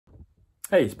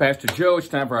Hey, it's Pastor Joe. It's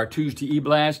time for our Tuesday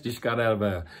E-Blast. Just got out of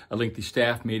a lengthy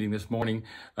staff meeting this morning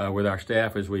with our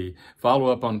staff as we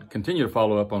continue to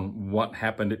follow up on what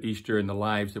happened at Easter and the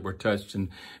lives that were touched, and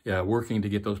working to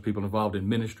get those people involved in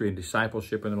ministry and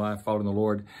discipleship in their life, following the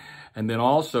Lord. And then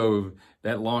also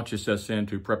that launches us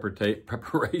into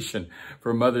preparation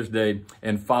for Mother's Day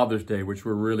and Father's Day, which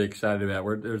we're really excited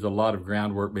about. There's a lot of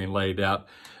groundwork being laid out.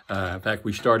 In fact,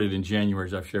 we started in January,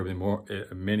 as I've shared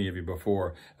with many of you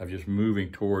before, of just moving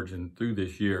towards and through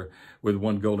this year with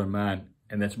one goal in mind,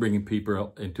 and that's bringing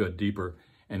people into a deeper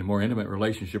and more intimate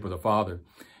relationship with the Father,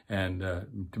 and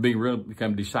to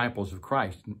become disciples of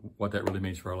Christ, and what that really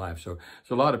means for our lives. So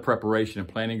a lot of preparation and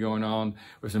planning going on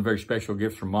with some very special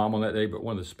gifts from Mom on that day. But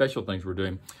one of the special things we're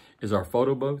doing is our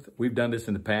photo booth. We've done this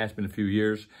in the past, been a few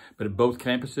years, but at both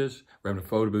campuses, we're having a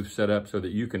photo booth set up so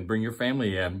that you can bring your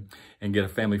family in and get a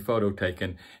family photo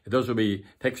taken. Those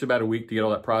takes about a week to get all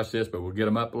that process, but we'll get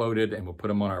them uploaded and we'll put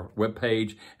them on our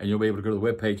webpage, and you'll be able to go to the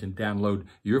webpage and download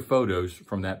your photos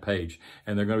from that page.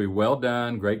 And they're going to be well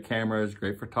done, great cameras,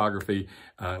 great photography,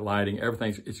 lighting,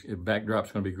 everything. The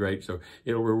backdrop's going to be great. So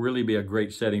it will really be a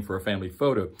great setting for a family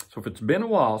photo. So if it's been a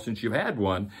while since you've had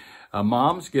one,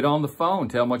 moms, get on the phone.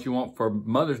 Tell them what you want for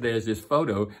Mother's Day as this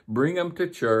photo. Bring them to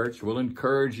church. We'll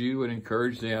encourage you and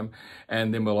encourage them.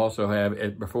 And then we'll also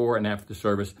have, before and after the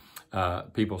service,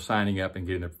 people signing up and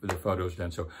getting their photos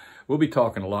done. So we'll be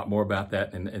talking a lot more about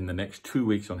that in the next 2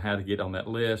 weeks on how to get on that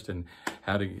list and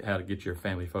how to get your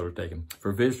family photo taken.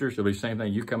 For visitors, it'll be the same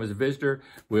thing. You come as a visitor,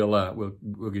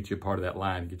 we'll get you a part of that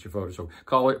line and get your photo. So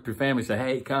call it your family, say,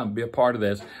 hey, come be a part of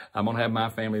this. I'm gonna have my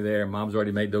family there. Mom's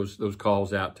already made those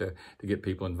calls out to get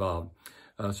people involved.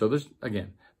 So this,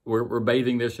 again, we're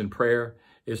bathing this in prayer.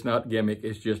 It's not gimmick.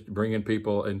 It's just bringing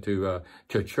people into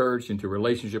to church, into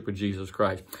relationship with Jesus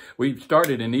Christ. We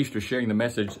started in Easter sharing the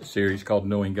message series called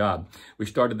Knowing God. We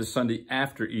started the Sunday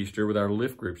after Easter with our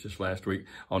lift groups this last week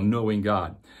on knowing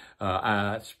God.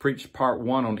 I preached part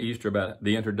 1 on Easter about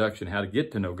the introduction, how to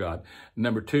get to know God.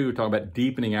 Number 2, talking about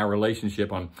deepening our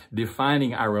relationship, on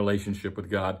defining our relationship with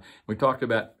God. We talked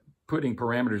about putting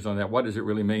parameters on that. What does it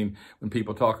really mean when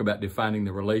people talk about defining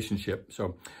the relationship?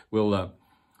 So we're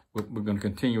going to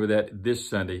continue with that this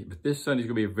Sunday. But this Sunday is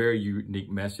going to be a very unique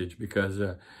message because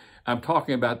I'm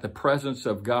talking about the presence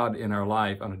of God in our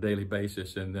life on a daily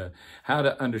basis, and how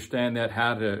to understand that,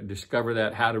 how to discover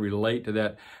that, how to relate to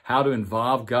that, how to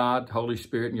involve God, Holy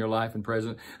Spirit in your life and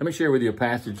presence. Let me share with you a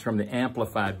passage from the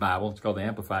Amplified Bible. It's called the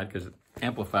Amplified because it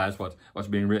amplifies what's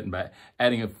being written by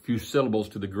adding a few syllables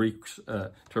to the Greek's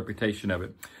interpretation of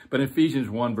it. But in Ephesians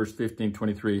 1, verse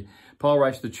 15-23, Paul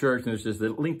writes to the church, and it's just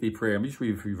a lengthy prayer. Let me just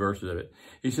read a few verses of it.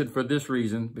 He said, for this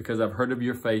reason, because I've heard of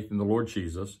your faith in the Lord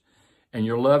Jesus and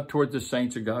your love towards the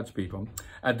saints of God's people,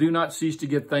 I do not cease to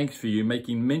give thanks for you,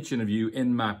 making mention of you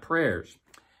in my prayers.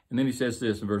 And then he says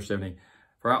this in verse 17,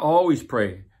 for I always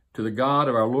pray to the God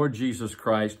of our Lord Jesus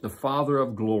Christ, the Father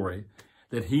of glory,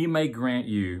 that he may grant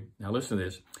you, now listen to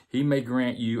this, he may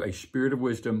grant you a spirit of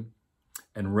wisdom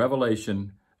and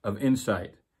revelation of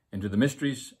insight into the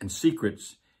mysteries and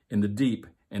secrets in the deep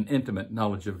and intimate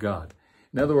knowledge of God.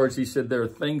 In other words, he said there are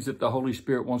things that the Holy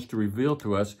Spirit wants to reveal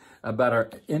to us about our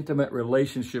intimate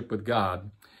relationship with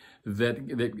God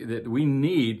that we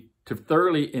need to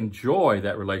thoroughly enjoy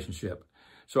that relationship.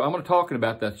 So I'm going to talk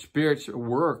about that Spirit's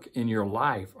work in your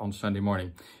life on Sunday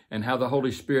morning, and how the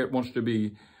Holy Spirit wants to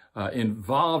be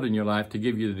involved in your life to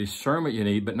give you the discernment you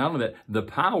need, but not only that, the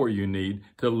power you need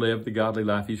to live the godly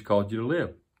life he's called you to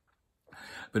live.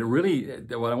 But really,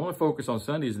 what I want to focus on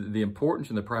Sunday is the importance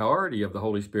and the priority of the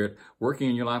Holy Spirit working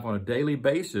in your life on a daily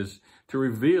basis to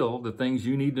reveal the things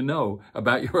you need to know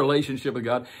about your relationship with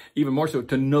God, even more so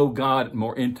to know God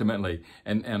more intimately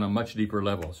and on a much deeper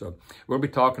level. So we'll be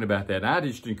talking about that. And I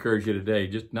just encourage you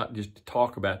today, not just to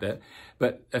talk about that,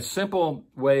 but a simple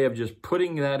way of just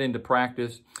putting that into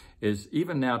practice is,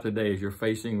 even now today, as you're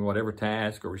facing whatever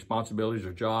task or responsibilities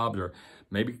or jobs or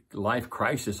maybe life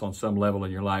crisis on some level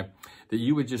in your life, that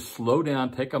you would just slow down,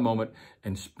 take a moment,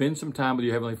 and spend some time with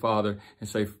your Heavenly Father and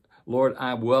say, Lord,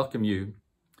 I welcome you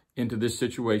into this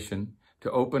situation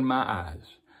to open my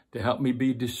eyes, to help me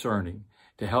be discerning,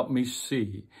 to help me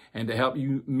see, and to help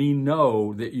me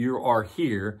know that you are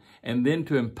here, and then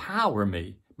to empower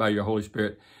me by your Holy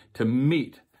Spirit to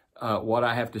meet what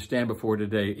I have to stand before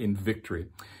today in victory.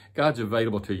 God's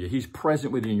available to you. He's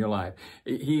present with you in your life.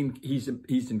 He's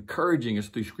encouraging us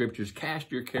through scriptures.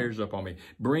 Cast your cares up on me.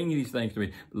 Bring these things to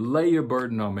me. Lay your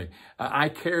burden on me. I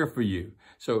care for you.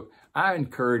 So I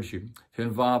encourage you to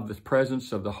involve the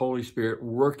presence of the Holy Spirit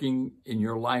working in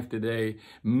your life today.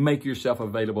 Make yourself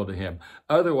available to him.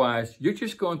 Otherwise, you're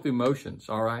just going through motions,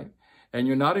 all right? and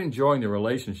you're not enjoying the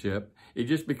relationship, it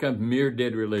just becomes mere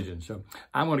dead religion. So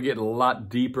I'm going to get a lot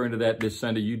deeper into that this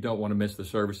Sunday. You don't want to miss the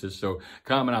services. So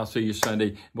come and I'll see you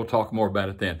Sunday. We'll talk more about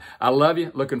it then. I love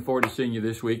you. Looking forward to seeing you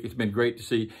this week. It's been great to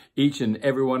see each and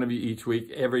every one of you each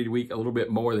week. Every week a little bit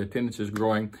more. The attendance is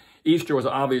growing. Easter was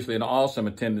obviously an awesome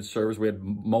attendance service. We had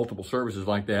multiple services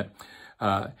like that.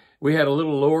 We had a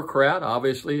little lower crowd,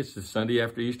 obviously. It's the Sunday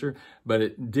after Easter, but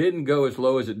it didn't go as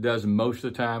low as it does most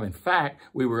of the time. In fact,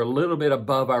 we were a little bit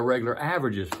above our regular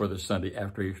averages for the Sunday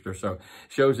after Easter. So it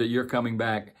shows that you're coming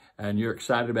back and you're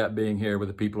excited about being here with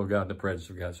the people of God and the presence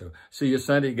of God. So see you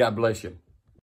Sunday. God bless you.